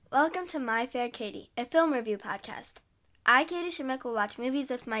Welcome to My Fair Katie, a film review podcast. I, Katie Shimmick, will watch movies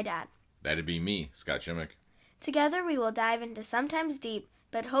with my dad. That'd be me, Scott Shimmick. Together we will dive into sometimes deep,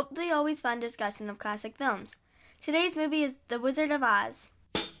 but hopefully always fun discussion of classic films. Today's movie is The Wizard of Oz.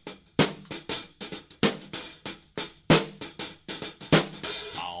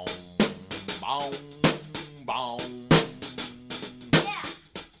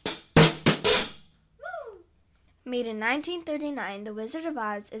 Made in 1939, The Wizard of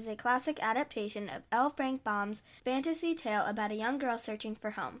Oz is a classic adaptation of L. Frank Baum's fantasy tale about a young girl searching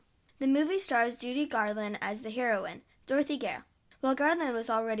for home. The movie stars Judy Garland as the heroine, Dorothy Gale. While Garland was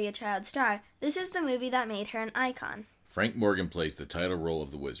already a child star, this is the movie that made her an icon. Frank Morgan plays the title role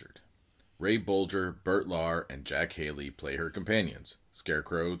of the wizard. Ray Bolger, Bert Lahr, and Jack Haley play her companions,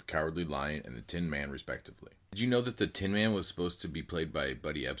 Scarecrow, the Cowardly Lion, and the Tin Man, respectively. Did you know that the Tin Man was supposed to be played by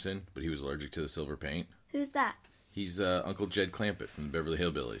Buddy Ebsen, but he was allergic to the silver paint? Who's that? He's Uncle Jed Clampett from the Beverly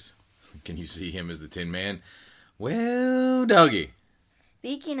Hillbillies. Can you see him as the Tin Man? Well, doggy.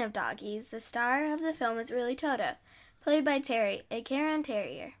 Speaking of doggies, the star of the film is really Toto, played by Terry, a Karen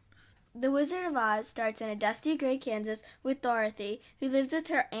Terrier. The Wizard of Oz starts in a dusty gray Kansas with Dorothy, who lives with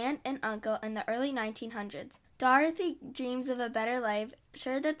her aunt and uncle in the early 1900s. Dorothy dreams of a better life,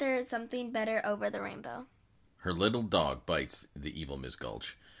 sure that there is something better over the rainbow. Her little dog bites the evil Miss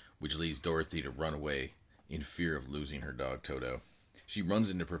Gulch, which leads Dorothy to run away in fear of losing her dog Toto. She runs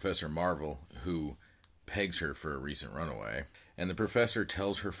into Professor Marvel, who pegs her for a recent runaway, and the professor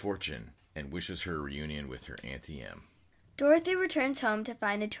tells her fortune and wishes her a reunion with her Auntie Em. Dorothy returns home to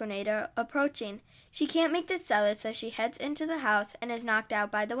find a tornado approaching. She can't make the cellar, so she heads into the house and is knocked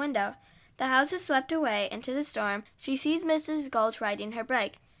out by the window. The house is swept away into the storm. She sees Mrs. Gulch riding her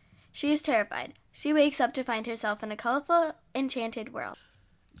bike. She is terrified. She wakes up to find herself in a colorful, enchanted world.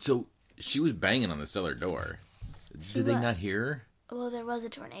 So, she was banging on the cellar door. Did they not hear her? Well, there was a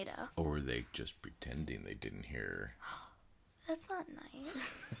tornado. Or were they just pretending they didn't hear her? That's not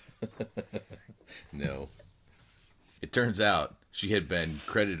nice. No. It turns out she had been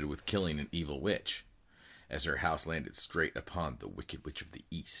credited with killing an evil witch, as her house landed straight upon the Wicked Witch of the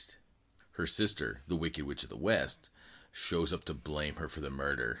East. Her sister, the Wicked Witch of the West, shows up to blame her for the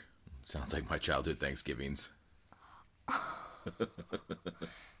murder. Sounds like my childhood Thanksgivings.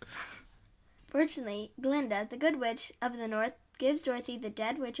 Fortunately, Glinda, the Good Witch of the North, gives Dorothy the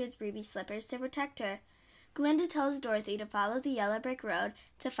dead witch's ruby slippers to protect her. Glinda tells Dorothy to follow the yellow brick road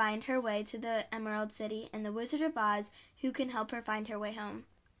to find her way to the Emerald City and the Wizard of Oz, who can help her find her way home.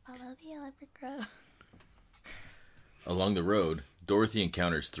 Follow the yellow brick road. Along the road, Dorothy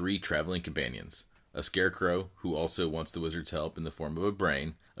encounters 3 traveling companions. A Scarecrow, who also wants the wizard's help in the form of a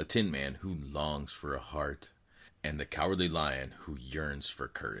brain, a Tin Man, who longs for a heart, and the Cowardly Lion, who yearns for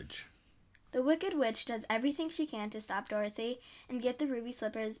courage. The Wicked Witch does everything she can to stop Dorothy and get the ruby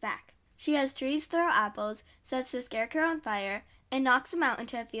slippers back. She has trees throw apples, sets the Scarecrow on fire, and knocks him out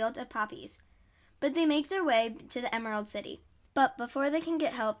into a field of poppies. But they make their way to the Emerald City. But before they can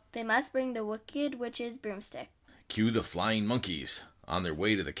get help, they must bring the Wicked Witch's broomstick. Cue the flying monkeys. On their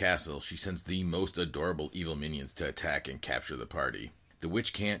way to the castle, she sends the most adorable evil minions to attack and capture the party. The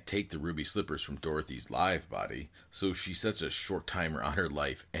witch can't take the ruby slippers from Dorothy's live body, so she sets a short timer on her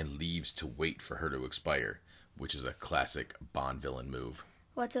life and leaves to wait for her to expire, which is a classic Bond villain move.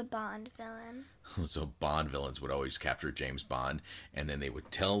 What's a Bond villain? So Bond villains would always capture James Bond, and then they would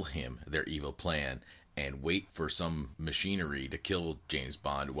tell him their evil plan and wait for some machinery to kill James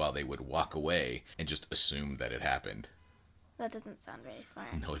Bond while they would walk away and just assume that it happened. That doesn't sound very smart.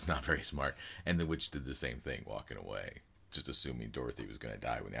 No, it's not very smart. And the witch did the same thing, walking away, just assuming Dorothy was going to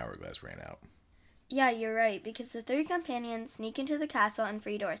die when the hourglass ran out. Yeah, you're right, because the 3 companions sneak into the castle and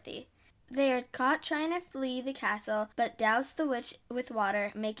free Dorothy. They are caught trying to flee the castle, but douse the witch with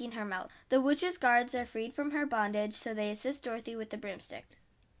water, making her melt. The witch's guards are freed from her bondage, so they assist Dorothy with the broomstick.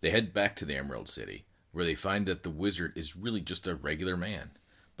 They head back to the Emerald City, where they find that the wizard is really just a regular man.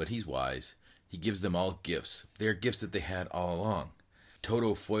 But he's wise. He gives them all gifts. They are gifts that they had all along.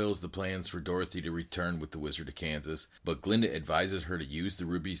 Toto foils the plans for Dorothy to return with the wizard to Kansas, but Glinda advises her to use the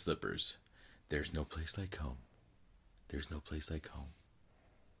ruby slippers. There's no place like home. There's no place like home.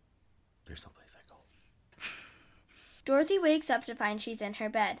 There's no place like home. Dorothy wakes up to find she's in her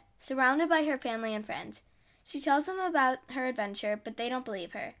bed, surrounded by her family and friends. She tells them about her adventure, but they don't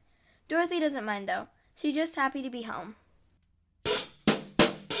believe her. Dorothy doesn't mind, though. She's just happy to be home.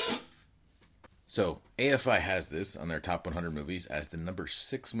 So, AFI has this on their top 100 movies as the number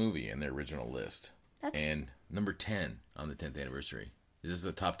 6 movie in their original list. And number 10 on the 10th anniversary. Is this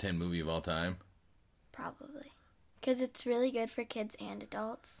a top 10 movie of all time? Probably. Because it's really good for kids and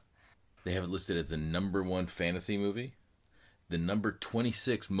adults. They have it listed as the number 1 fantasy movie, The number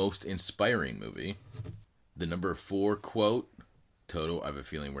 26 most inspiring movie. The number 4 quote, Toto, I have a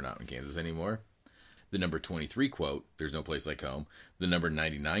feeling we're not in Kansas anymore. The number 23 quote, there's no place like home. The number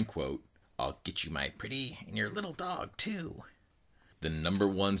 99 quote, I'll get you my pretty and your little dog too. The number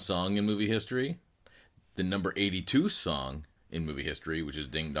 1 song in movie history. The number 82 song in movie history, which is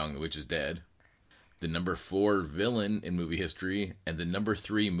Ding Dong, the Witch is Dead. The number 4 villain in movie history. And the number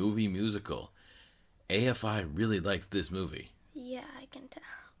 3 movie musical. AFI really likes this movie. Yeah, I can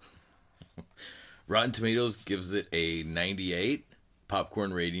tell. Rotten Tomatoes gives it a 98.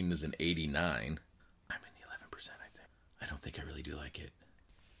 Popcorn rating is an 89. I'm in the 11%, I think. I don't think I really do like it.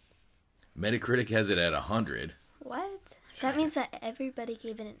 Metacritic has it at 100. What? That means that everybody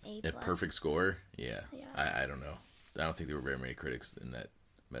gave it an A+. A perfect score? Yeah. Yeah. I don't know. I don't think there were very many critics in that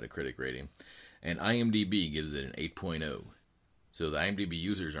Metacritic rating. And IMDb gives it an 8.0. So the IMDb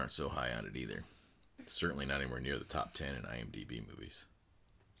users aren't so high on it either. Certainly not anywhere near the top 10 in IMDb movies.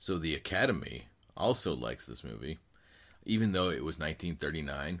 So the Academy also likes this movie. Even though it was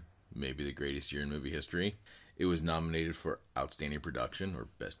 1939, maybe the greatest year in movie history, it was nominated for Outstanding Production, or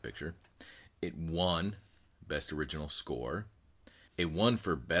Best Picture. It won Best Original Score. It won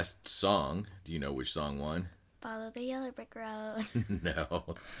for Best Song. Do you know which song won? Follow the Yellow Brick Road.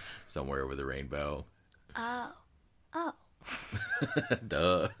 No. Somewhere Over the Rainbow. Oh.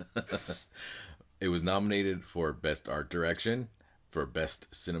 Duh. It was nominated for Best Art Direction, for Best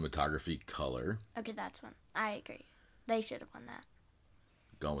Cinematography Color. Okay, that's one. I agree. They should have won that.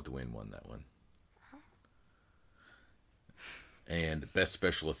 Gone with the Wind won that one. And Best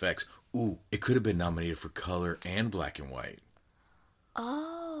Special Effects. Ooh, it could have been nominated for color and black and white.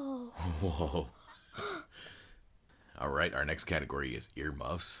 Oh. Whoa. All right, our next category is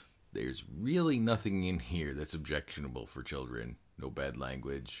earmuffs. There's really nothing in here that's objectionable for children. No bad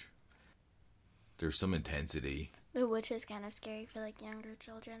language. There's some intensity. The witch is kind of scary for, like, younger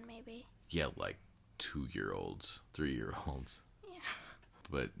children, maybe. Yeah, like 2-year-olds, 3-year-olds. Yeah.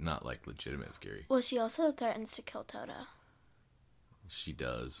 But not, like, legitimate scary. Well, she also threatens to kill Toto. She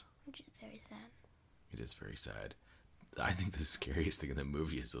does. Which is very sad. It is very sad. I think the scariest thing in the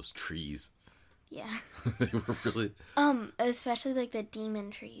movie is those trees. Yeah. They were really... Especially, like, the demon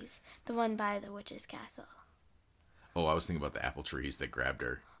trees. The one by the witch's castle. Oh, I was thinking about the apple trees that grabbed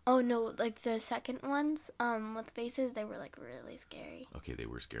her. Oh, no, like, the second ones, with faces, they were, like, really scary. Okay, they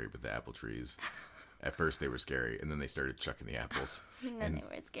were scary, but the apple trees... At first they were scary, and then they started chucking the apples. And then they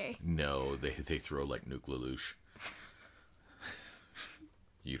weren't scary. No, they throw like Nuke Lelouch.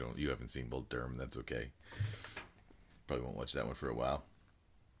 You haven't seen Bull Durham, that's okay. Probably won't watch that one for a while.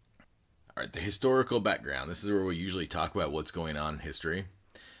 Alright, the historical background. This is where we usually talk about what's going on in history,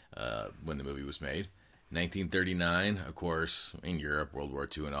 when the movie was made. 1939, of course, in Europe, World War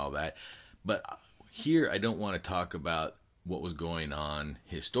II and all that. But here I don't want to talk about what was going on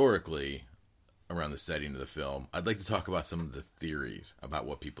historically around the setting of the film. I'd like to talk about some of the theories about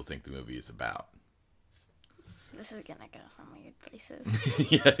what people think the movie is about. This is gonna go some weird places.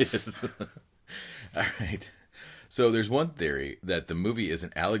 Yeah, it is. All right. So there's one theory that the movie is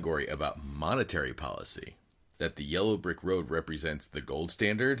an allegory about monetary policy, that the yellow brick road represents the gold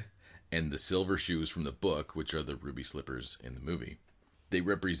standard, and the silver shoes from the book, which are the ruby slippers in the movie. They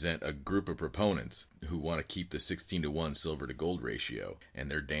represent a group of proponents who want to keep the 16-to-1 silver to gold ratio,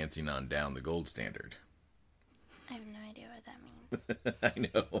 and they're dancing on down the gold standard. I have no idea what that means. I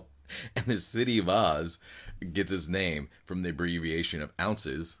know. And the city of Oz gets its name from the abbreviation of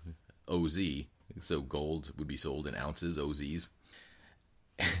ounces, OZ. So gold would be sold in ounces, OZs.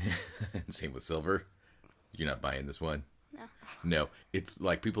 Same with silver. You're not buying this one? No. No. It's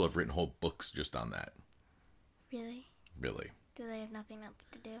like people have written whole books just on that. Really? Really. Do they have nothing else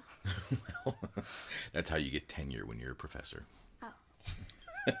to do? Well, that's how you get tenure when you're a professor. Oh.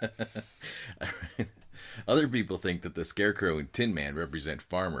 All right. Other people think that the Scarecrow and Tin Man represent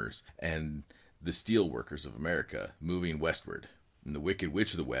farmers and the steel workers of America moving westward. And the Wicked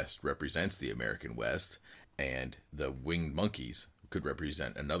Witch of the West represents the American West, and the Winged Monkeys could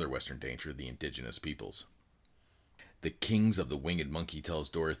represent another Western danger, the indigenous peoples. The Kings of the Winged Monkey tells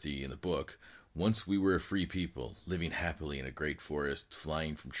Dorothy in the book, once we were a free people, living happily in a great forest,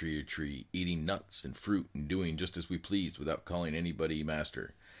 flying from tree to tree, eating nuts and fruit and doing just as we pleased without calling anybody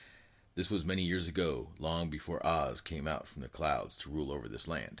master. This was many years ago, long before Oz came out from the clouds to rule over this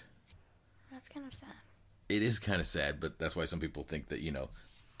land. That's kind of sad. It is kind of sad, but that's why some people think that,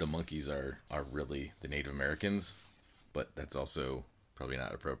 the monkeys are really the Native Americans. But that's also probably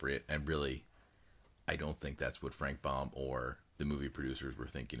not appropriate. And really, I don't think that's what Frank Baum or the movie producers were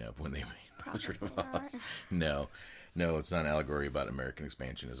thinking of when they made Portrait of Oz. No, it's not an allegory about American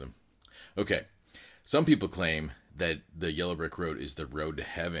expansionism. Okay, Some people claim that the Yellow Brick Road is the road to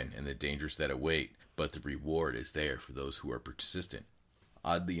heaven and the dangers that await, but the reward is there for those who are persistent.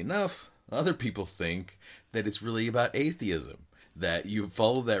 Oddly enough, other people think that it's really about atheism, that you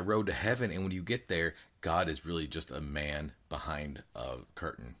follow that road to heaven, and when you get there, God is really just a man behind a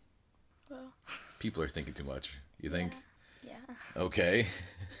curtain. Well, People are thinking too much, you think? yeah. Okay.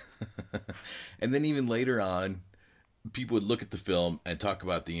 And then even later on, people would look at the film and talk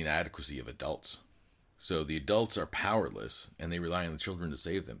about the inadequacy of adults. So the adults are powerless, and they rely on the children to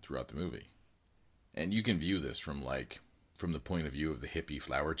save them throughout the movie. And you can view this from the point of view of the hippie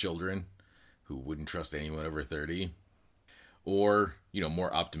flower children who wouldn't trust anyone over 30. Or,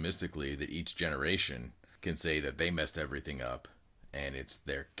 more optimistically, that each generation can say that they messed everything up and it's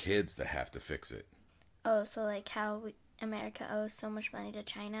their kids that have to fix it. Oh, so like how America owes so much money to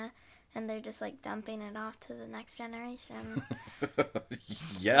China and they're just like dumping it off to the next generation.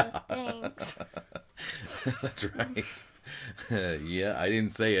 Yeah. So, thanks. That's right. Yeah, I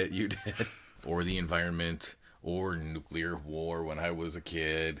didn't say it. You did. Or the environment, or nuclear war when I was a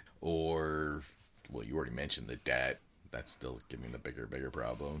kid, or, well, you already mentioned the debt. That's still giving me the bigger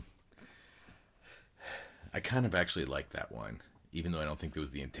problem. I kind of actually like that one, even though I don't think that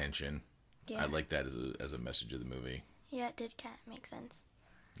was the intention. Yeah. I like that as a message of the movie. Yeah, it did kind of make sense.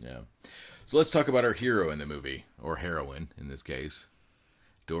 Yeah. So let's talk about our hero in the movie, or heroine in this case,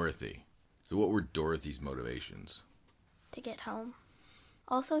 Dorothy. So what were Dorothy's motivations? To get home.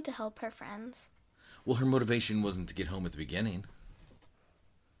 Also to help her friends. Well, her motivation wasn't to get home at the beginning.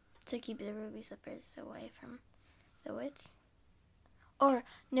 To keep the ruby slippers away from the witch. Or,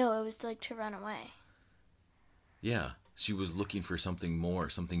 no, it was like to run away. Yeah, she was looking for something more,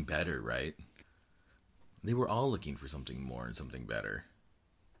 something better, right? They were all looking for something more and something better.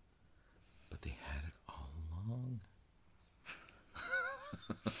 But they had it all along.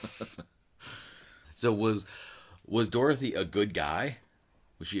 So was Dorothy a good guy?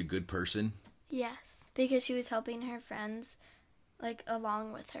 Was she a good person? Yes, because she was helping her friends, like,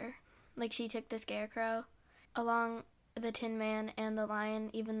 along with her. Like, she took the Scarecrow along the Tin Man and the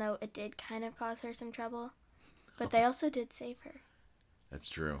Lion, even though it did kind of cause her some trouble. But they also did save her. That's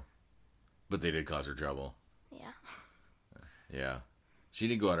true. But they did cause her trouble. Yeah. Yeah. She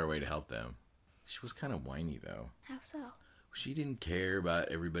did go out her way to help them. She was kind of whiny, though. How so? She didn't care about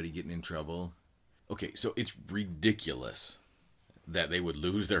everybody getting in trouble. Okay, so it's ridiculous that they would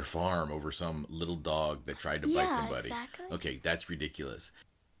lose their farm over some little dog that tried to bite somebody. Exactly. Okay, that's ridiculous.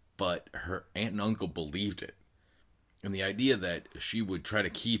 But her aunt and uncle believed it. And the idea that she would try to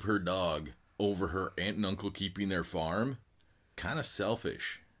keep her dog over her aunt and uncle keeping their farm, kind of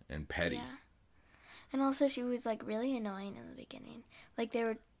selfish and petty. Yeah. And also she was, like, really annoying in the beginning. Like, they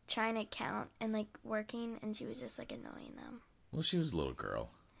were trying to count and, like, working, and she was just, like, annoying them. Well, she was a little girl.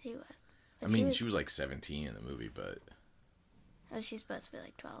 She was. I mean, she was like 17 in the movie, but... Was she supposed to be,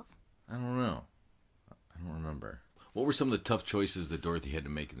 like, 12? I don't know. I don't remember. What were some of the tough choices that Dorothy had to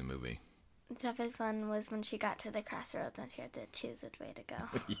make in the movie? The toughest one was when she got to the crossroads and she had to choose which way to go.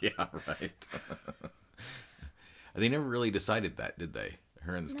 Yeah, right. They never really decided that, did they?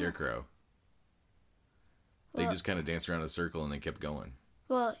 Her and the Scarecrow. They just kind of danced around in a circle and then kept going.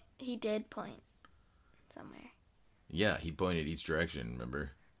 Well, he did point somewhere. Yeah, he pointed each direction,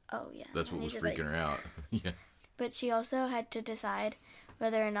 remember? Oh, yeah. That's what was freaking her out. Yeah. But she also had to decide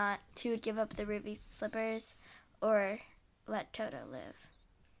whether or not she would give up the ruby slippers or let Toto live.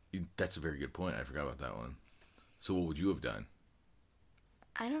 That's a very good point. I forgot about that one. So what would you have done?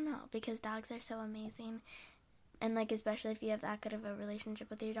 I don't know, because dogs are so amazing. And, like, especially if you have that good of a relationship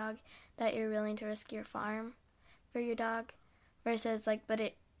with your dog, that you're willing to risk your farm for your dog. Versus, like,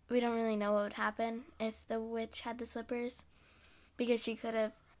 we don't really know what would happen if the witch had the slippers. Because she could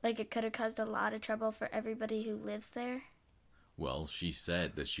have, like, it could have caused a lot of trouble for everybody who lives there. Well, she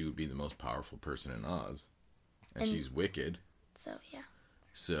said that she would be the most powerful person in Oz. And she's wicked. So, yeah.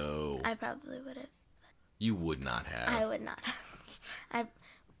 So... I probably would have. You would not have. I would not have.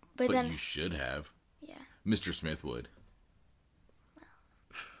 But But then, you should have. yeah. Mr. Smith would.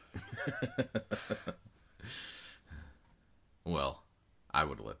 Well, I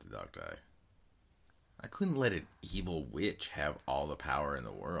would have let the dog die. I couldn't let an evil witch have all the power in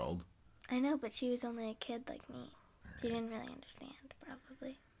the world. I know, but she was only a kid like me. She didn't really understand,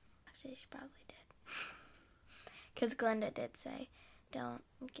 probably. Actually, she probably did. Because Glenda did say, don't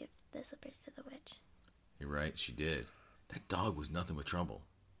give the slippers to the witch. You're right, she did. That dog was nothing but trouble.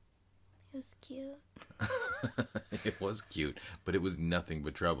 It was cute. It was cute, but it was nothing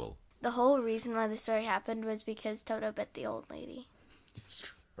but trouble. The whole reason why the story happened was because Toto bit the old lady. It's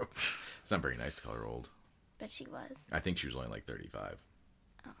true. It's not very nice to call her old. But she was. I think she was only like 35.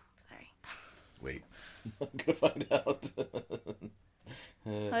 Oh, sorry. Wait. I'm gonna find out.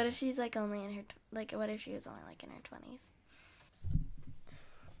 What if she's like only in her what if she was only like in her 20s?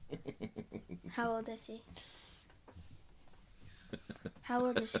 How old is she? How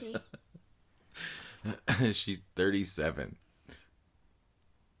old is she? She's 37.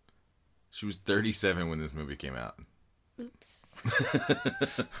 She was 37 when this movie came out. Oops.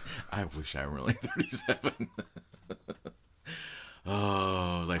 I wish I were only 37.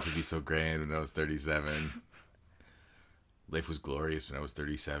 Oh, life would be so grand when I was 37. Life was glorious when I was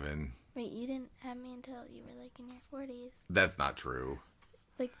 37. Wait, you didn't have me until you were like in your 40s. That's not true.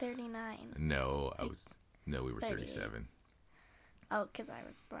 Like 39. No, we were 38. 37. Oh, because I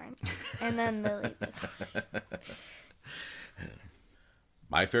was born. And then Lily was born.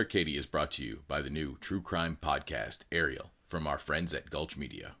 My Fair Katie is brought to you by the new true crime podcast, Ariel, from our friends at Gulch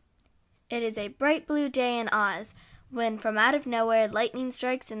Media. It is a bright blue day in Oz, when from out of nowhere lightning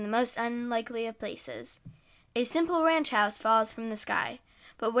strikes in the most unlikely of places. A simple ranch house falls from the sky,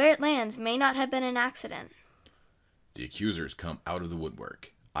 but where it lands may not have been an accident. The accusers come out of the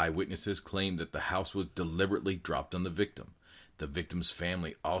woodwork. Eyewitnesses claim that the house was deliberately dropped on the victim. The victim's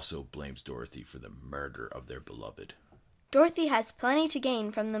family also blames Dorothy for the murder of their beloved. Dorothy has plenty to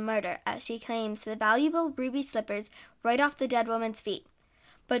gain from the murder, as she claims the valuable ruby slippers right off the dead woman's feet.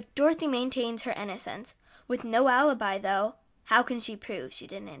 But Dorothy maintains her innocence. With no alibi, though, how can she prove she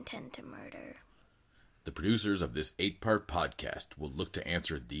didn't intend to murder? The producers of this 8-part podcast will look to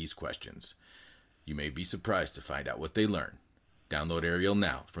answer these questions. You may be surprised to find out what they learn. Download Ariel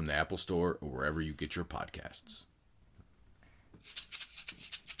now from the Apple Store or wherever you get your podcasts.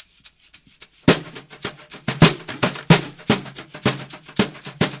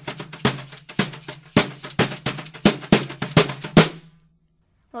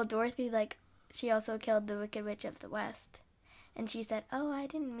 Well, Dorothy, she also killed the Wicked Witch of the West. And she said, "Oh, I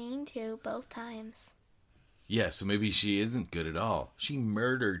didn't mean to," both times. Yeah, so maybe she isn't good at all. She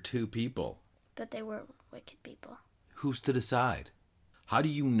murdered 2 people. But they were wicked people. Who's to decide? How do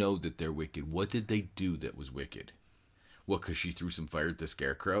you know that they're wicked? What did they do that was wicked? What, because she threw some fire at the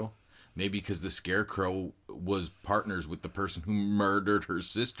Scarecrow? Maybe because the Scarecrow was partners with the person who murdered her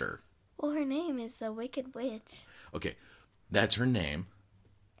sister. Well, her name is the Wicked Witch. Okay, that's her name.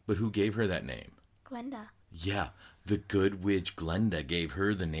 But who gave her that name? Glenda. Yeah, the good witch Glenda gave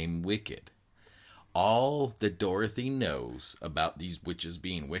her the name Wicked. All that Dorothy knows about these witches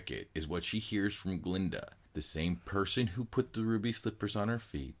being wicked is what she hears from Glinda, the same person who put the ruby slippers on her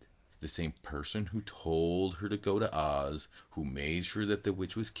feet, the same person who told her to go to Oz, who made sure that the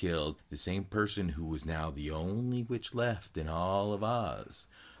witch was killed, the same person who was now the only witch left in all of Oz.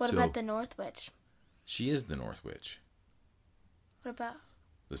 What about the North Witch? She is the North Witch. What about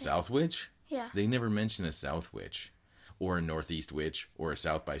the South Witch? Yeah. They never mention a South Witch, or a Northeast Witch, or a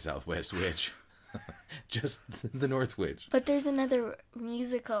South by Southwest Witch. Just the North Witch. But there's another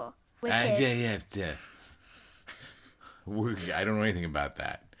musical. Wicked. Yeah. I don't know anything about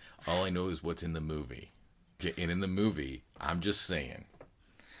that. All I know is what's in the movie. Okay, and in the movie, I'm just saying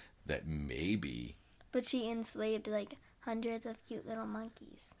that maybe... But she enslaved, hundreds of cute little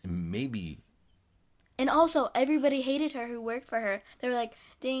monkeys. Maybe... And also, everybody hated her who worked for her. They were like,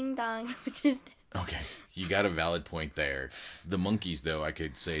 ding dong, which is... Okay, you got a valid point there. The monkeys, though, I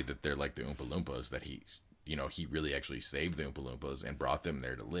could say that they're like the Oompa Loompas, that he really actually saved the Oompa Loompas and brought them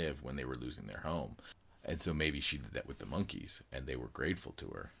there to live when they were losing their home. And so maybe she did that with the monkeys, and they were grateful to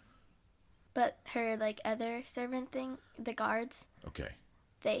her. But her, other servant thing, the guards... Okay.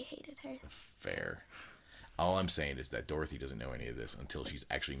 They hated her. Fair. All I'm saying is that Dorothy doesn't know any of this until she's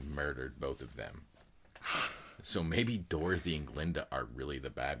actually murdered both of them. So maybe Dorothy and Glinda are really the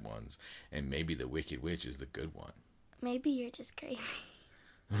bad ones, and maybe the Wicked Witch is the good one. Maybe you're just crazy.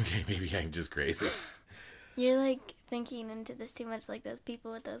 Okay, maybe I'm just crazy. You're, thinking into this too much, like those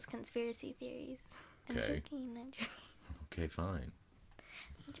people with those conspiracy theories. I'm Okay. joking. Okay, fine.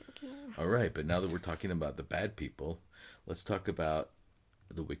 I'm joking. All right, but now that we're talking about the bad people, let's talk about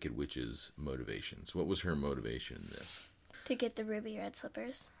the Wicked Witch's motivations. What was her motivation in this? To get the ruby red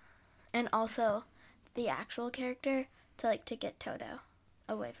slippers. And also... the actual character to get Toto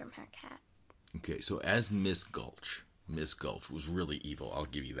away from her cat. Okay, so as Miss Gulch was really evil, I'll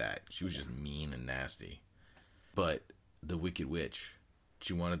give you that. She was just mean and nasty. But the Wicked Witch,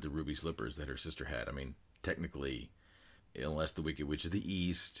 she wanted the ruby slippers that her sister had. I mean, technically, unless the Wicked Witch of the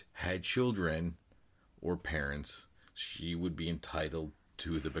East had children or parents, she would be entitled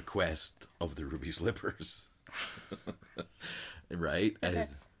to the bequest of the ruby slippers. Right?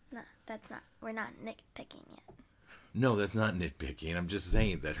 That's not, we're not nitpicking yet. No, that's not nitpicking. I'm just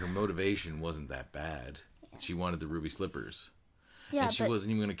saying that her motivation wasn't that bad. Yeah. She wanted the ruby slippers. Yeah, and she but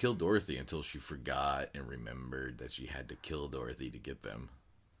wasn't even going to kill Dorothy until she forgot and remembered that she had to kill Dorothy to get them.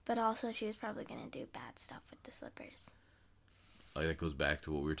 but also she was probably going to do bad stuff with the slippers. Like, that goes back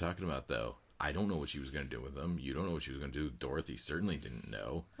to what we were talking about, though. I don't know what she was going to do with them. You don't know what she was going to do. Dorothy certainly didn't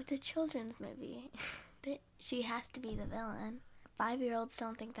know. It's a children's movie. She has to be the villain. 5-year-olds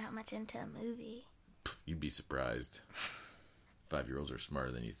don't think that much into a movie. You'd be surprised. 5-year-olds are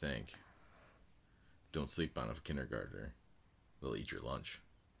smarter than you think. Don't sleep on a kindergartner. They'll eat your lunch.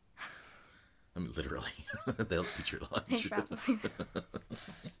 I mean, literally. They'll eat your lunch. Probably.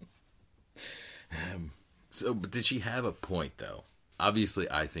 But did she have a point, though? Obviously,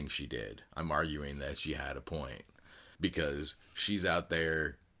 I think she did. I'm arguing that she had a point. Because she's out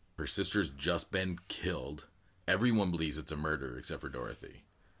there, her sister's just been killed. Everyone believes it's a murder except for Dorothy.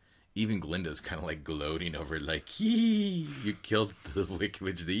 Even Glinda's kind of like gloating over it, like, hee, you killed the Wicked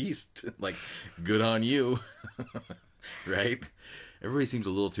Witch of the East. Like, good on you. Right? Everybody seems a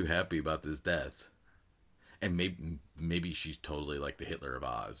little too happy about this death. And maybe she's totally like the Hitler of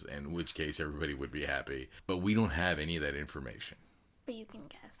Oz, in which case everybody would be happy. But we don't have any of that information. But you can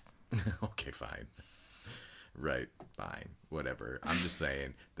guess. Okay, fine. Right, fine. Whatever. I'm just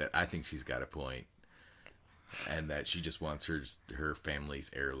saying that I think she's got a point. And that she just wants her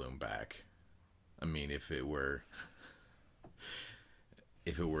family's heirloom back. I mean, if it were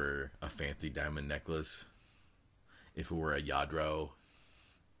a fancy diamond necklace, if it were a Yadro,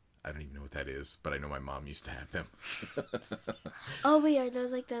 I don't even know what that is, but I know my mom used to have them. Oh, wait, are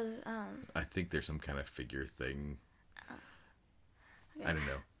those like those, I think there's some kind of figure thing. Okay. I don't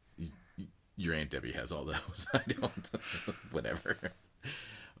know. Your Aunt Debbie has all those. I don't. Whatever.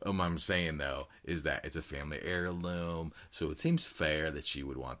 I'm saying, though, is that it's a family heirloom, so it seems fair that she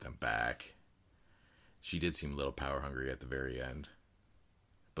would want them back. She did seem a little power hungry at the very end.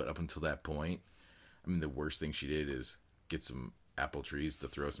 But up until that point, I mean, the worst thing she did is get some apple trees to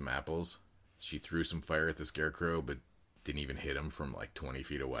throw some apples. She threw some fire at the Scarecrow, but didn't even hit him from like 20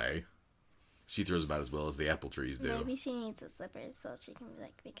 feet away. She throws about as well as the apple trees do. Maybe she needs the slippers so she can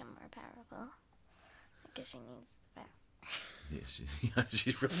like become more powerful. Because she needs the Yeah,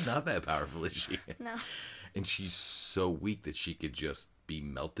 she's really not that powerful, is she? No. And she's so weak that she could just be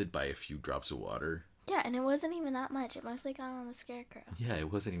melted by a few drops of water. Yeah, and it wasn't even that much. It mostly got on the Scarecrow. Yeah, it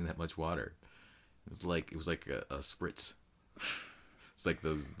wasn't even that much water. It was like a spritz. It's like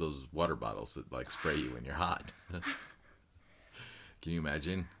those water bottles that like spray you when you're hot. Can you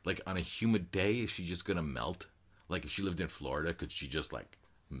imagine? Like on a humid day, is she just gonna melt? Like if she lived in Florida, could she just like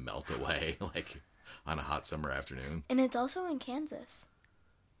melt away like on a hot summer afternoon? And it's also in Kansas.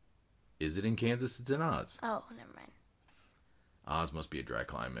 Is it in Kansas? It's in Oz. Oh, never mind. Oz must be a dry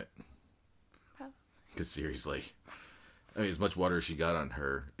climate. Probably. Because seriously, I mean, as much water as she got on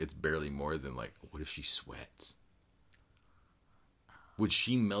her, it's barely more than like, what if she sweats? Would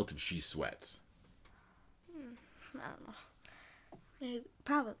she melt if she sweats? I don't know. Maybe,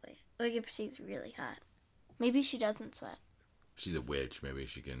 probably. Like if she's really hot. Maybe she doesn't sweat. She's a witch. Maybe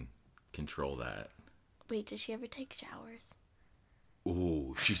she can control that. Wait, does she ever take showers?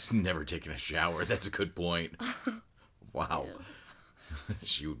 Ooh, she's never taken a shower. That's a good point. Wow.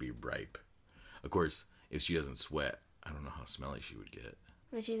 She would be ripe. Of course, if she doesn't sweat, I don't know how smelly she would get.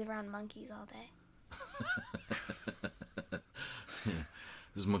 But she's around monkeys all day.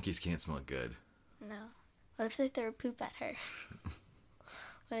 Those monkeys can't smell good. No. What if they throw poop at her?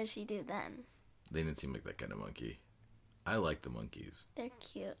 What does she do then? They didn't seem like that kind of monkey. I like the monkeys. They're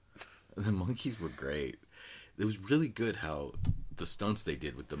cute. The monkeys were great. It was really good how the stunts they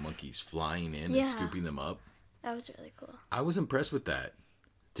did with the monkeys flying in and scooping them up. That was really cool. I was impressed with that.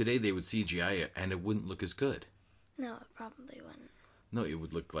 Today they would CGI it and it wouldn't look as good. No, it probably wouldn't. No, it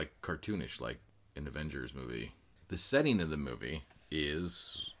would look like cartoonish, like an Avengers movie. The setting of the movie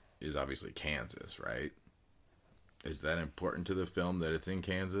is obviously Kansas, right? Is that important to the film that it's in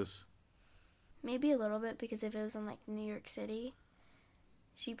Kansas? Maybe a little bit, because if it was in like New York City,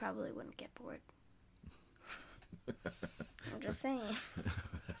 she probably wouldn't get bored. I'm just saying.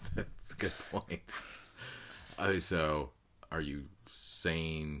 That's a good point. So, are you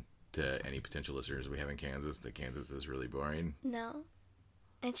saying to any potential listeners we have in Kansas that Kansas is really boring? No.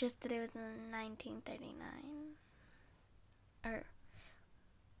 It's just that it was in 1939. Or...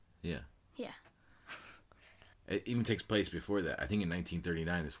 Yeah. Yeah. It even takes place before that. I think in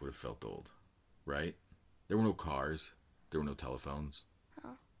 1939 this would have felt old, right? There were no cars. There were no telephones.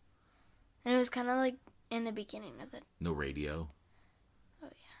 Oh. And it was kind of like in the beginning of it. No radio. Oh, yeah.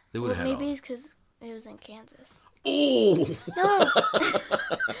 They would have had maybe it's because it was in Kansas. Oh! No!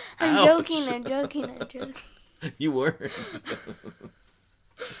 I'm joking. You weren't.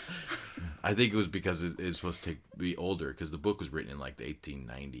 I think it was because it is supposed to be older, because the book was written in like the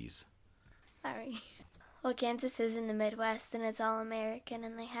 1890s. Sorry. Well, Kansas is in the Midwest, and it's all American,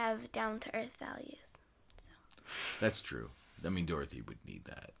 and they have down-to-earth values. That's true. I mean, Dorothy would need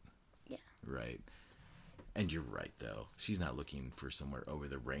that. Yeah. Right. And you're right, though. She's not looking for somewhere over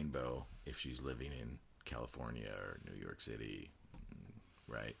the rainbow if she's living in California or New York City.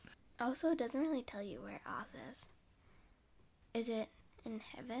 Right. Also, it doesn't really tell you where Oz is. Is it in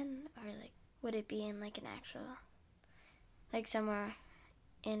heaven, or like would it be in like an actual, like somewhere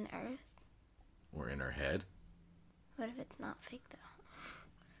in Earth? Or in her head? What if it's not fake though?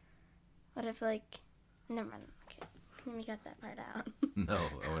 What if like, never mind. Okay, let me cut that part out. No,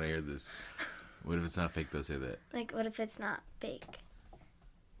 I want to hear this. What if it's not fake though? Say that. Like, what if it's not fake?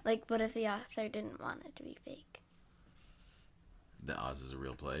 Like, what if the author didn't want it to be fake? That Oz is a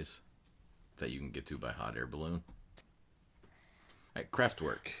real place that you can get to by hot air balloon. All right,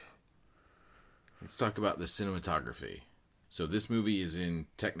 Kraftwerk. Let's talk about the cinematography. So this movie is in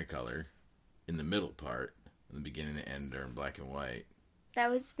Technicolor, in the middle part. In the beginning and end are in black and white. That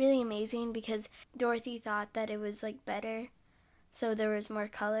was really amazing because Dorothy thought that it was like better, so there was more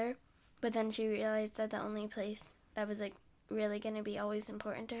color. But then she realized that the only place that was like really going to be always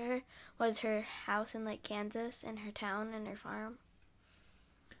important to her was her house in like Kansas and her town and her farm.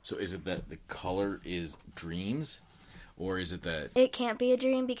 So is it that the color is dreams? Or is it that... It can't be a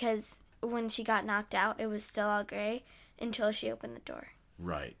dream because when she got knocked out, it was still all gray until she opened the door.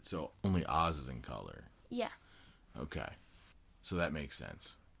 Right. So only Oz is in color. Yeah. Okay. So that makes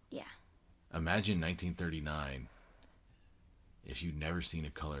sense. Yeah. Imagine 1939 if you'd never seen a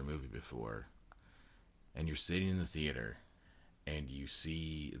color movie before and you're sitting in the theater and you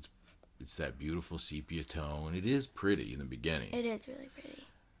see it's that beautiful sepia tone. It is pretty in the beginning. It is really pretty.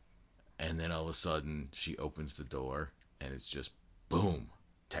 And then all of a sudden she opens the door and it's just boom,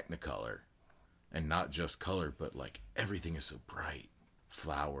 Technicolor. And not just color, but like everything is so bright.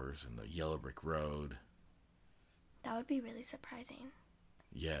 Flowers and the yellow brick road. That would be really surprising.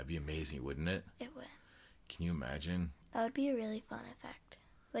 Yeah, it'd be amazing, wouldn't it? It would. Can you imagine? That would be a really fun effect.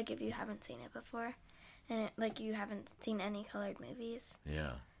 Like if you haven't seen it before and like you haven't seen any colored movies.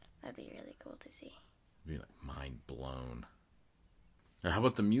 Yeah. That'd be really cool to see. It'd be like mind blown. Now, how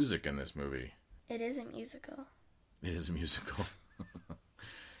about the music in this movie? It is a musical. It is a musical.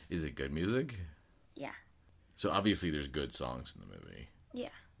 Is it good music? Yeah. So obviously there's good songs in the movie. Yeah.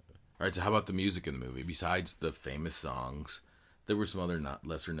 All right, so how about the music in the movie? Besides the famous songs, there were some other not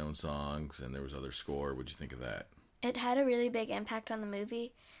lesser known songs and there was other score. What'd you think of that? It had a really big impact on the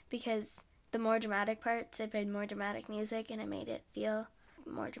movie because the more dramatic parts, it played more dramatic music and it made it feel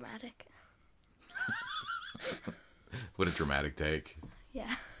more dramatic. What a dramatic take.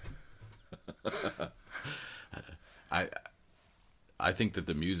 Yeah. I think that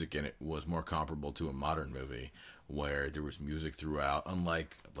the music in it was more comparable to a modern movie where there was music throughout,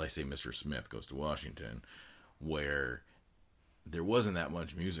 unlike, let's say, Mr. Smith Goes to Washington, where there wasn't that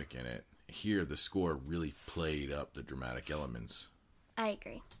much music in it. Here, the score really played up the dramatic elements. I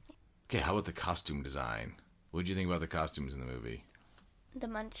agree. Okay, how about the costume design? What did you think about the costumes in the movie? The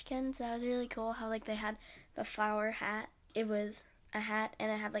Munchkins, that was really cool how like they had the flower hat. It was a hat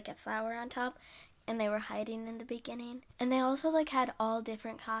and it had like a flower on top and they were hiding in the beginning. And they also like had all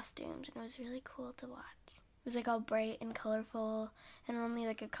different costumes and it was really cool to watch. It was like all bright and colorful and only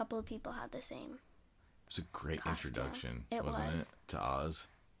like a couple of people had the same. It was a great costume. introduction, It wasn't was. it? To Oz.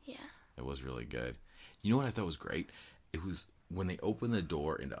 Yeah. It was really good. You know what I thought was great? It was when they opened the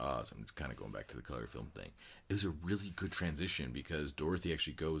door into Oz. I'm just kind of going back to the color film thing. It was a really good transition because Dorothy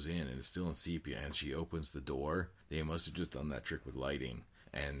actually goes in and it's still in sepia and she opens the door. They must have just done that trick with lighting.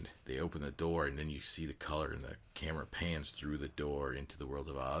 And they open the door and then you see the color and the camera pans through the door into the world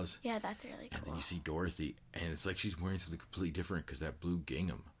of Oz. Yeah, that's really cool. And then you see Dorothy and it's like she's wearing something completely different because that blue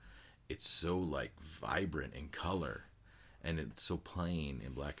gingham. It's so like vibrant in color. And it's so plain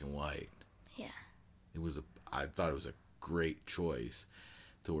in black and white. Yeah. I thought it was a great choice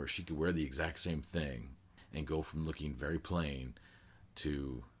to where she could wear the exact same thing and go from looking very plain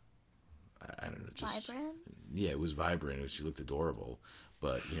to, I don't know, just... Vibrant? Yeah, it was vibrant. She looked adorable.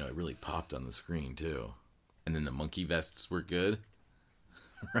 But, you know, it really popped on the screen, too. And then the monkey vests were good.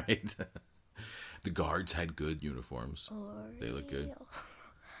 Right? The guards had good uniforms. Oreo. They look good.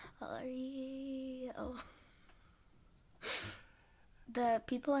 Oreo. The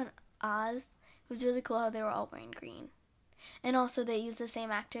people in Oz, it was really cool how they were all wearing green. And also they used the same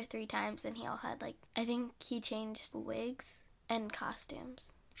actor 3 times and he all had like, I think he changed wigs and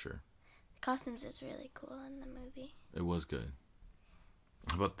costumes. Sure. The costumes is really cool in the movie. It was good.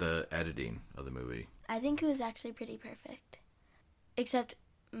 How about the editing of the movie? I think it was actually pretty perfect. Except,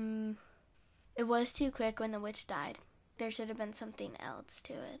 It was too quick when the witch died. There should have been something else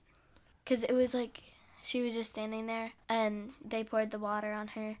to it. Because it was like she was just standing there and they poured the water on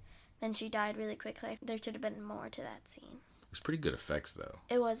her. Then she died really quickly. There should have been more to that scene. It was pretty good effects, though.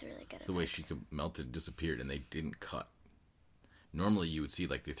 It was really good. The way she melted and disappeared, and they didn't cut. Normally, you would see,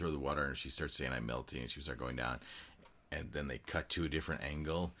 like, they throw the water and she starts saying, "I'm melting," and she would start going down. And then they cut to a different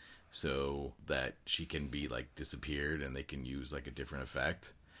angle so that she can be, like, disappeared and they can use, like, a different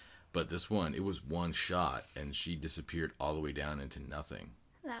effect. But this one, it was one shot, and she disappeared all the way down into nothing.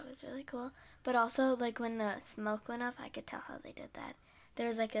 That was really cool. But also, like, when the smoke went up, I could tell how they did that. There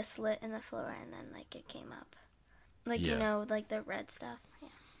was, like, a slit in the floor, and then, like, it came up. Like, Yeah. you know, like the red stuff. Yeah.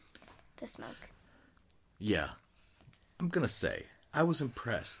 The smoke. Yeah. I'm going to say, I was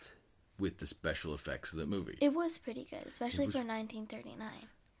impressed with the special effects of the movie. It was pretty good, especially was- for 1939.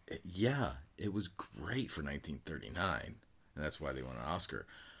 Yeah, it was great for 1939, and that's why they won an Oscar.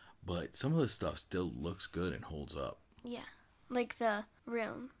 But some of the stuff still looks good and holds up. Yeah. Like the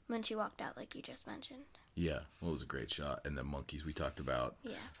room when she walked out, like you just mentioned. Yeah, well, it was a great shot. And the monkeys we talked about,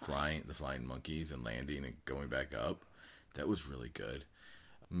 Yeah. the flying monkeys and landing and going back up, that was really good.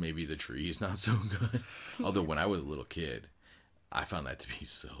 Maybe the tree is not so good. Although when I was a little kid, I found that to be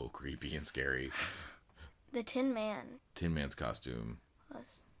so creepy and scary. The Tin Man Tin Man's costume,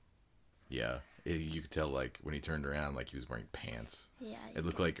 was, yeah, you could tell, like, when he turned around, like he was wearing pants. yeah. It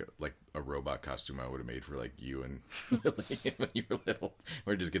looked like a robot costume I would have made for, like, you and Lily when you were little.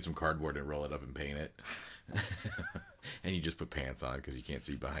 Or just get some cardboard and roll it up and paint it. And you just put pants on because you can't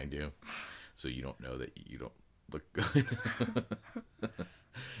see behind you. So you don't know that you don't look good.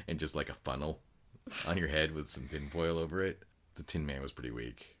 And just like a funnel on your head with some tin foil over it. The Tin Man was pretty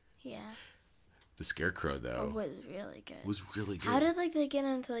weak. Yeah. The Scarecrow, though, It was really good. was really good. How did, like, they get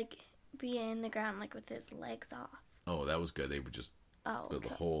him to, like, be in the ground, like, with his legs off? Oh, that was good. They would just Oh, build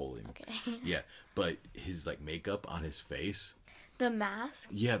okay. a hole. And, Okay. yeah, but his, like, makeup on his face. The mask?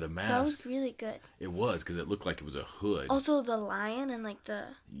 Yeah, the That mask. was really good. It was, because it looked like it was a hood. Also, the lion and, like,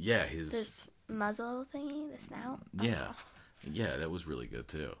 Yeah, his... this muzzle thingy, the snout. Yeah. Oh. Yeah, that was really good,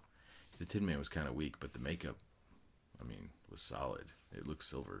 too. The Tin Man was kind of weak, but the makeup, I mean, was solid. It looked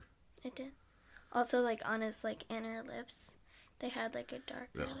silver. It did. Also, like, on his, like, inner lips, they had, like, a dark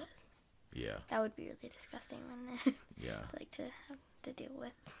Ugh. lip. Yeah, That would be really disgusting, wouldn't it? yeah. Like, to have to deal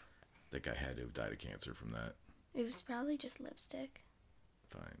with. That guy had to have died of cancer from that. It was probably just lipstick.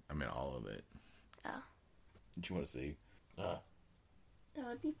 Fine. I mean, all of it. Oh. Did you want to see? That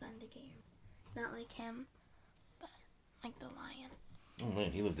would be fun to get your... Not like him, but like the lion. Oh,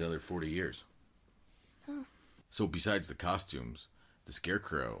 man, he lived another 40 years. Oh. So besides the costumes, the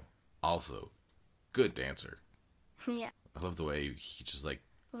Scarecrow, also, good dancer. Yeah. I love the way he just, like,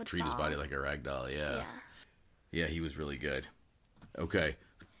 Would treat his fall. body like a rag doll. Yeah. Yeah. Yeah, he was really good. Okay.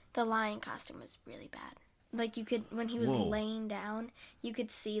 The lion costume was really bad. Like, you could, when he was Whoa. laying down, you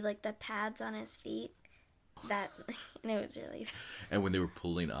could see, like, the pads on his feet. That, and it was really, And when they were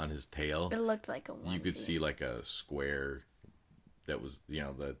pulling on his tail, it looked like a onesie. you could see, like, a square that was, you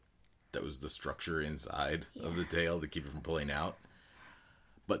know, that was the structure inside of the tail to keep it from pulling out.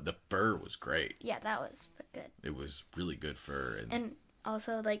 But the fur was great. Yeah, that was good. It was really good fur. And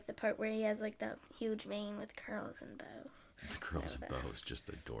also, like, the part where he has, like, the huge mane with curls and bow. the curls and bow is just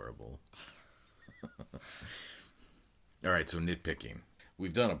adorable. All right, so nitpicking.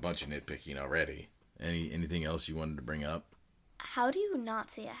 We've done a bunch of nitpicking already. Anything else you wanted to bring up? How do you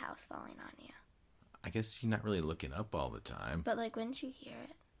not see a house falling on you? I guess you're not really looking up all the time. But, like, wouldn't you hear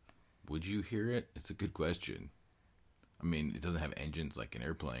it? Would you hear it? It's a good question. I mean, it doesn't have engines like an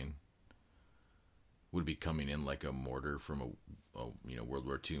airplane. Would it be coming in like a mortar from a World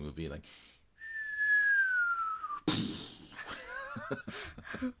War II movie? Like,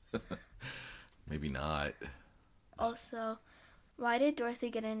 maybe not. Also, why did Dorothy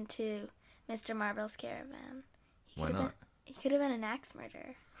get into Mr. Marble's caravan? Why could've not? He could have been an axe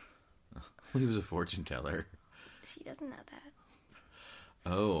murderer. He was a fortune teller. She doesn't know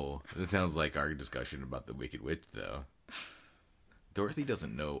that. Oh, that sounds like our discussion about the Wicked Witch, though. Dorothy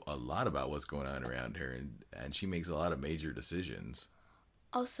doesn't know a lot about what's going on around her, and she makes a lot of major decisions.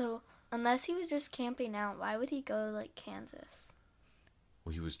 Also, unless he was just camping out, why would he go to, like, Kansas?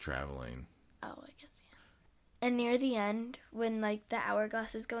 Well, he was traveling. Oh, I guess, yeah. And near the end, when, like, the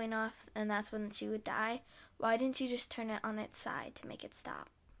hourglass was going off, and that's when she would die, why didn't you just turn it on its side to make it stop?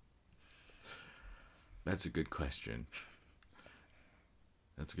 That's a good question.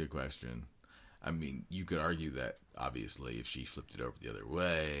 That's a good question. I mean, you could argue that, obviously, if she flipped it over the other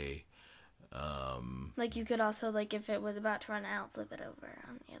way... Like, you could also, like, if it was about to run out, flip it over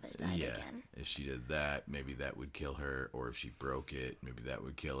on the other side yeah, again. if she did that, maybe that would kill her. Or if she broke it, maybe that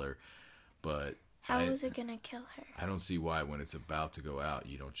would kill her. but How is it gonna kill her? I don't see why when it's about to go out,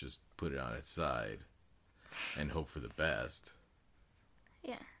 you don't just put it on its side and hope for the best.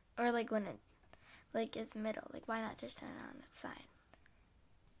 Yeah. Or like when it like is middle. Like why not just turn it on its side?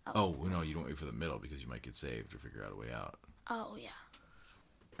 Oh, no, you don't wait for the middle because you might get saved or figure out a way out. Oh, yeah.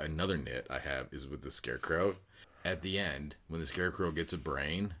 Another nit I have is with the Scarecrow. At the end, when the Scarecrow gets a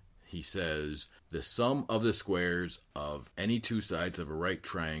brain, he says, the sum of the squares of any two sides of a right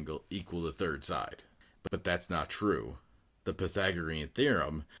triangle equal the third side. But that's not true. The Pythagorean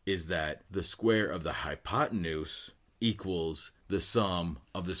theorem is that the square of the hypotenuse equals the sum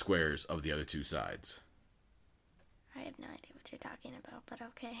of the squares of the other two sides. I have no idea what you're talking about, but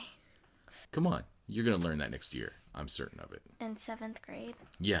okay. Come on, you're going to learn that next year. I'm certain of it. In 7th grade?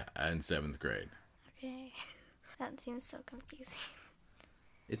 Yeah, in 7th grade. Okay. That seems so confusing.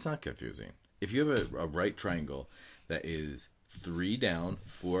 It's not confusing. If you have a right triangle that is 3 down,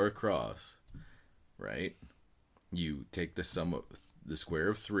 4 across, right? You take the sum of the square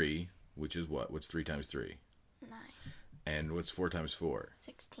of 3, which is what? What's 3 times 3? 9. And what's 4 times 4?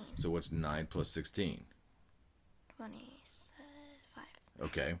 16. So what's 9 plus 16? 25.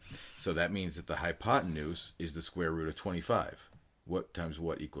 Okay. So that means that the hypotenuse is the square root of 25. What times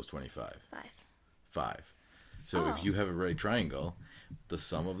what equals 25? 5. 5. So if you have a right triangle, the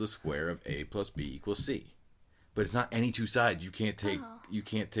sum of the square of A plus B equals C. But it's not any two sides. You can't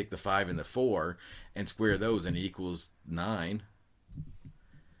take the 5 and the 4 and square those and it equals 9.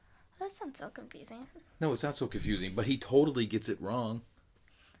 That sounds so confusing. No, it's not so confusing, but he totally gets it wrong.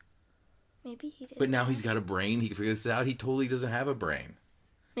 Maybe he did. But now he's got a brain. He can figure this out. He totally doesn't have a brain.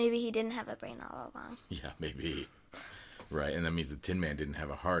 Maybe he didn't have a brain all along. Yeah, maybe. Right, and that means the Tin Man didn't have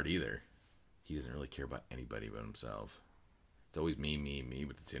a heart either. He doesn't really care about anybody but himself. It's always me, me, me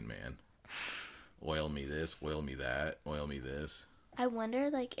with the Tin Man. Oil me this, oil me that, oil me this. I wonder,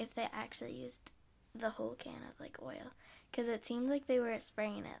 like, if they actually used the whole can of, like, oil. Because it seemed like they were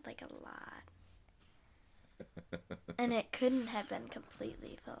spraying it, like, a lot. And it couldn't have been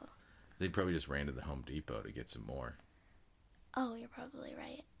completely full. They probably just ran to the Home Depot to get some more. Oh, you're probably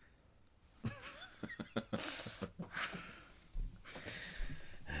right.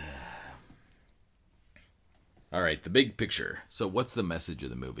 All right, the big picture. So what's the message of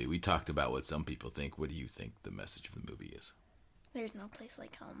the movie? We talked about what some people think. What do you think the message of the movie is? There's no place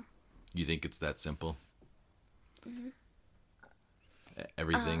like home. You think it's that simple? Mm-hmm.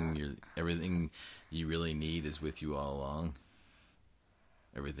 Everything you really need is with you all along?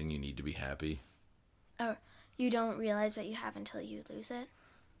 Everything you need to be happy? Or you don't realize what you have until you lose it?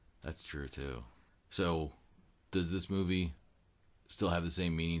 That's true, too. So, does this movie still have the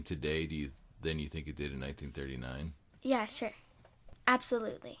same meaning today than you think it did in 1939? Yeah, sure.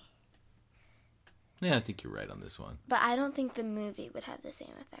 Absolutely. Yeah, I think you're right on this one. But I don't think the movie would have the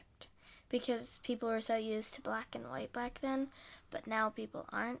same effect. Because people were so used to black and white back then, but now people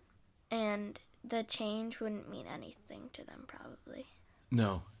aren't. And the change wouldn't mean anything to them, probably.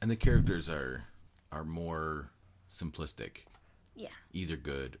 No, and the characters are more simplistic. Yeah. Either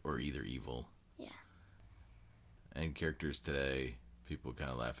good or either evil. Yeah. And characters today, people kind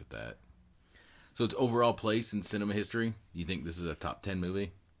of laugh at that. So its overall place in cinema history, you think this is a top 10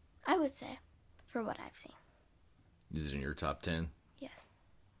 movie? I would say, for what I've seen. Is it in your top 10? Yes.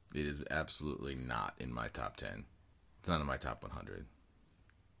 It is absolutely not in my top 10. It's not in my top 100.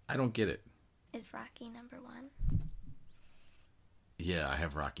 I don't get it. Is Rocky number 1? Yeah, I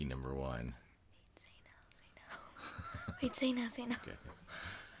have Rocky number 1. Wait, say no. Okay.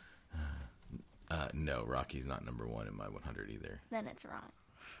 No, Rocky's not number 1 in my 100 either. Then it's wrong.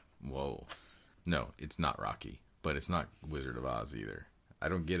 Whoa. No, it's not Rocky, but it's not Wizard of Oz either. I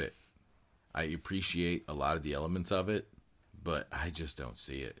don't get it. I appreciate a lot of the elements of it, but I just don't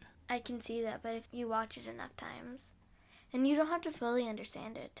see it. I can see that, but if you watch it enough times, and you don't have to fully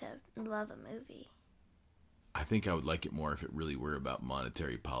understand it to love a movie. I think I would like it more if it really were about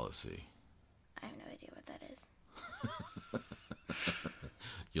monetary policy. I have no idea what that is.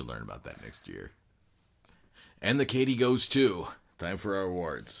 You'll learn about that next year. And the Katie goes too. Time for our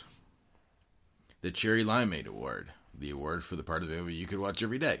awards. The Cherry Limeade Award. The award for the part of the movie you could watch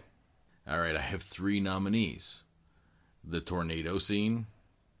every day. All right, I have 3 nominees. The tornado scene,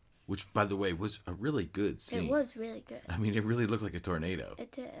 which, by the way, was a really good scene. It was really good. I mean, it really looked like a tornado.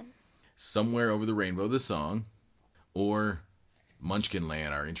 It did. Somewhere Over the Rainbow, the song, or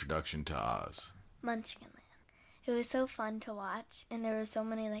Munchkinland, our introduction to Oz. Munchkinland. It was so fun to watch, and there were so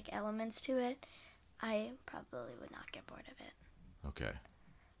many elements to it. I probably would not get bored of it. Okay.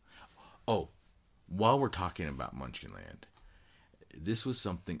 Oh, while we're talking about Munchkinland, this was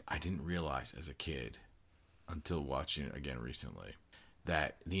something I didn't realize as a kid until watching it again recently.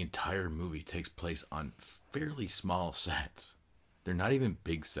 that the entire movie takes place on fairly small sets. They're not even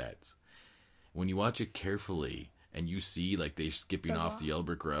big sets. When you watch it carefully and you see like they're skipping off the yellow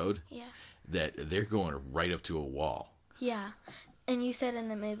brick road, Yeah. that they're going right up to a wall. Yeah. And you said in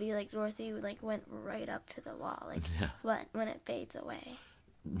the movie, like, Dorothy, like, went right up to the wall, like, when it fades away.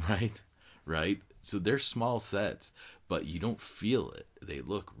 Right? So they're small sets, but you don't feel it. They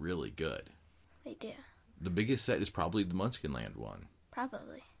look really good. They do. The biggest set is probably the Munchkinland one.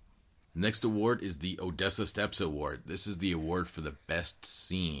 Probably. Next award is the Odessa Steps Award. This is the award for the best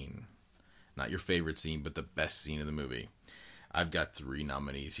scene. Not your favorite scene, but the best scene of the movie. I've got 3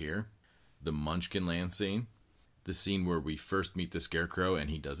 nominees here. The Munchkinland scene, the scene where we first meet the Scarecrow and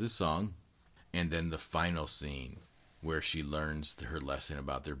he does his song, and then the final scene where she learns her lesson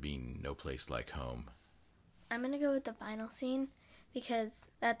about there being no place like home. I'm going to go with the final scene because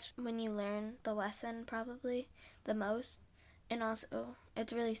that's when you learn the lesson probably the most. And also,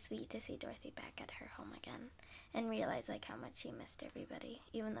 it's really sweet to see Dorothy back at her home again and realize like how much she missed everybody,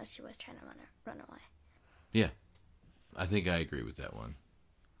 even though she was trying to run away. Yeah, I think I agree with that one.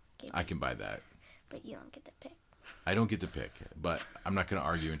 Okay, I can buy that. But you don't get to pick. I don't get to pick, but I'm not going to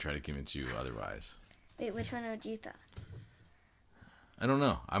argue and try to convince you otherwise. Wait, which one would you thought? I don't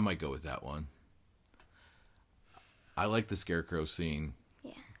know. I might go with that one. I like the Scarecrow scene.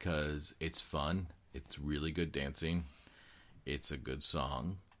 Yeah. Because it's fun. It's really good dancing. It's a good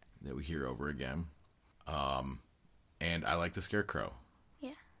song that we hear over again. And I like the Scarecrow.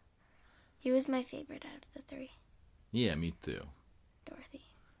 Yeah. He was my favorite out of the 3. Yeah, me too. Dorothy.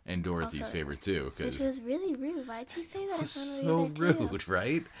 And Dorothy's Also, favorite too. Which was really rude. Why'd you say that? It's in front so of the other 2? rude,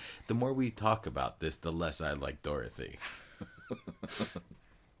 right? The more we talk about this, the less I like Dorothy.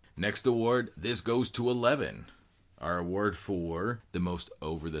 Next award, this goes to 11. Our award for the most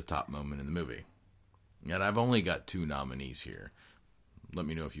over-the-top moment in the movie. And I've only got 2 nominees here. Let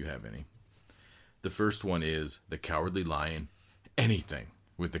me know if you have any. The first one is The Cowardly Lion. Anything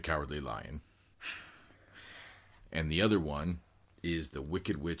with The Cowardly Lion. And the other one is The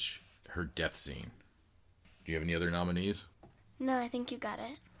Wicked Witch, her death scene. Do you have any other nominees? No, I think you got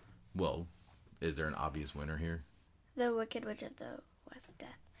it. Well, is there an obvious winner here? The Wicked Witch of the West Death.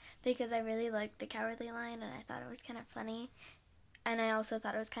 Because I really liked The Cowardly Lion and I thought it was kind of funny. And I also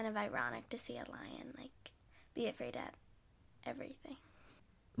thought it was kind of ironic to see a lion, like, be afraid at everything.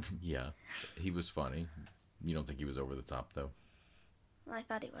 Yeah, he was funny. You don't think he was over the top, though? Well, I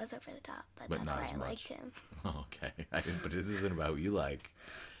thought he was over the top, but But that's not why as I much. liked him. Okay. But this isn't about who you like.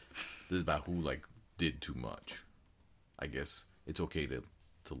 This is about who, like, did too much. I guess it's okay to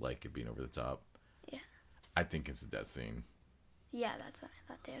like it being over the top. Yeah. I think it's the death scene. Yeah, that's what I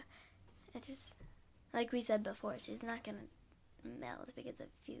thought too. It just, like we said before, she's not going to melt because of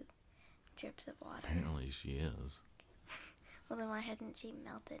a few drips of water. Apparently she is. Well, then why hadn't she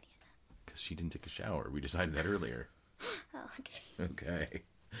melted yet? Because she didn't take a shower. We decided that earlier. Oh, okay. Okay.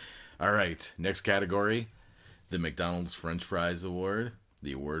 All right. Next category. The McDonald's French Fries Award.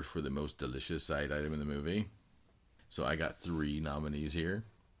 The award for the most delicious side item in the movie. So I got 3 nominees here.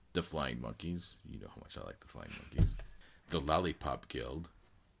 The Flying Monkeys. You know how much I like the Flying Monkeys. The Lollipop Guild.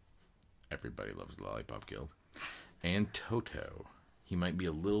 Everybody loves the Lollipop Guild. And Toto. He might be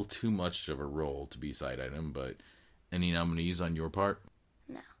a little too much of a role to be side item, but any nominees on your part?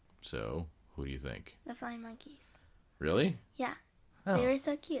 No. So, who do you think? The Flying Monkeys. Really? Yeah. Oh. They were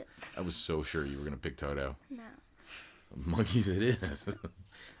so cute. I was so sure you were going to pick Toto. No. Monkeys it is.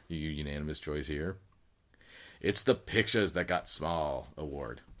 Your unanimous choice here. It's the Pictures That Got Small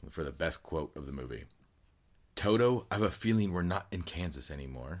award for the best quote of the movie. Toto, I have a feeling we're not in Kansas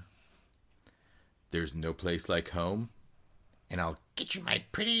anymore. There's no place like home. And I'll get you, my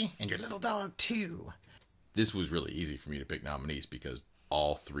pretty, and your little dog, too. This was really easy for me to pick nominees because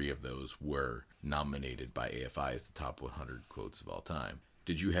all 3 of those were nominated by AFI as the top 100 quotes of all time.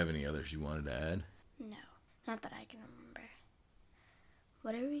 Did you have any others you wanted to add? No. Not that I can remember.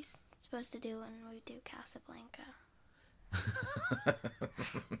 What are we supposed to do when we do Casablanca?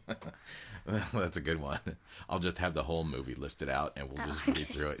 Well, that's a good one. I'll just have the whole movie listed out and we'll just read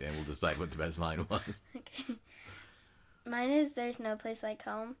through it and we'll decide what the best line was. Okay. Mine is There's No Place Like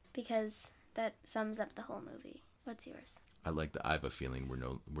Home because that sums up the whole movie. What's yours? I like the I have a feeling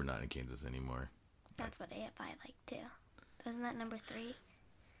we're not in Kansas anymore. That's what AFI liked too. Wasn't that number 3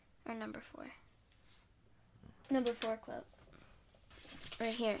 or number 4? Number 4 quote.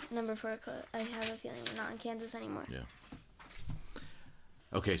 Right here, number 4 quote. I have a feeling we're not in Kansas anymore. Yeah.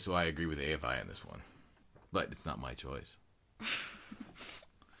 Okay, so I agree with AFI on this one. But it's not my choice.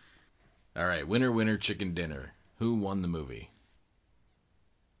 All right, winner, chicken dinner. Who won the movie?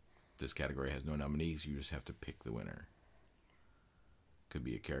 This category has no nominees. You just have to pick the winner. Could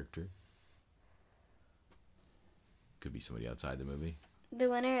be a character. Could be somebody outside the movie. The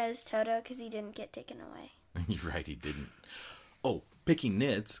winner is Toto because he didn't get taken away. You're right, he didn't. Oh, picking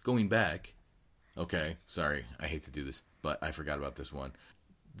nits, going back. Okay, sorry, I hate to do this, but I forgot about this one.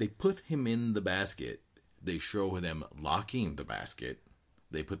 They put him in the basket. They show them locking the basket.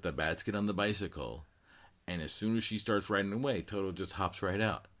 They put the basket on the bicycle. And as soon as she starts riding away, Toto just hops right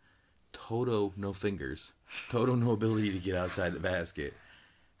out. Toto, no fingers. Toto, no ability to get outside the basket.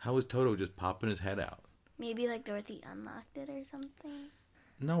 How is Toto just popping his head out? Maybe like Dorothy unlocked it or something.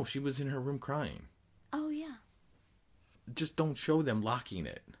 No, she was in her room crying. Oh, yeah. Just don't show them locking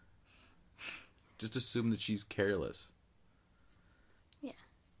it. Just assume that she's careless. Yeah.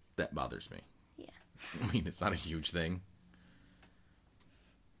 That bothers me. Yeah. I mean, it's not a huge thing.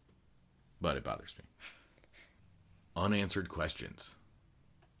 But it bothers me. Unanswered questions.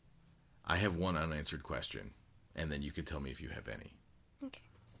 I have one unanswered question. And then you can tell me if you have any. Okay.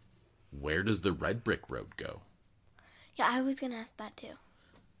 Where does the red brick road go? Yeah, I was going to ask that too.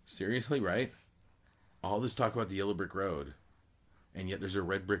 Seriously, right? All this talk about the yellow brick road, and yet there's a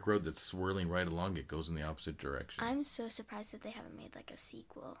red brick road that's swirling right along it, goes in the opposite direction. I'm so surprised that they haven't made like a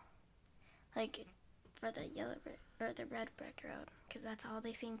sequel, like for the yellow brick or the red brick road, because that's all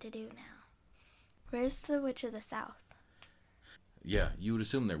they seem to do now. Where's the Witch of the South? Yeah, you would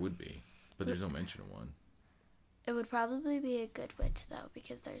assume there would be, but there's no mention of one. It would probably be a good witch though,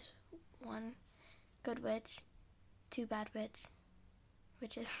 because there's one good witch, two bad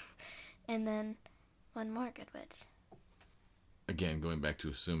witches, and then one more good witch. Again, going back to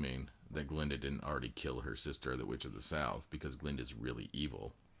assuming that Glinda didn't already kill her sister, the Witch of the South, because Glinda's really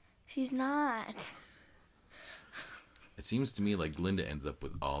evil. She's not. It seems to me like Glinda ends up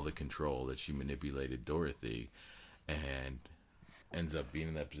with all the control that she manipulated Dorothy and ends up being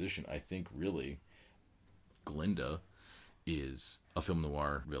in that position. I think really Glinda is a film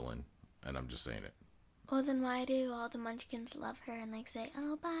noir villain, and I'm just saying it. Well, then why do all the Munchkins love her and like say,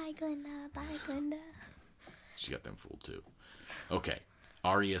 "Oh, bye, Glinda, bye, Glinda"? She got them fooled too. Okay,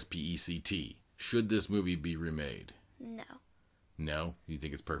 RESPECT. Should this movie be remade? No. No? You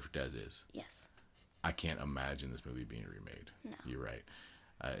think it's perfect as is? Yes. I can't imagine this movie being remade. No. You're right.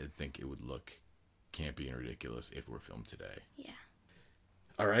 I think it would look campy and ridiculous if it were filmed today. Yeah.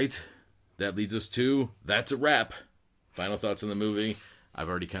 All right. That leads us to That's a Wrap. Final thoughts on the movie. I've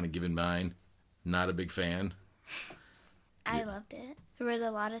already kind of given mine. Not a big fan. I loved it. There was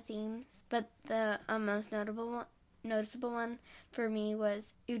a lot of themes, but the most noticeable one for me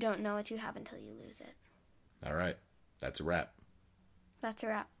was you don't know what you have until you lose it. All right. That's a wrap. That's a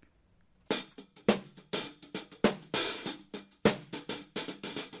wrap.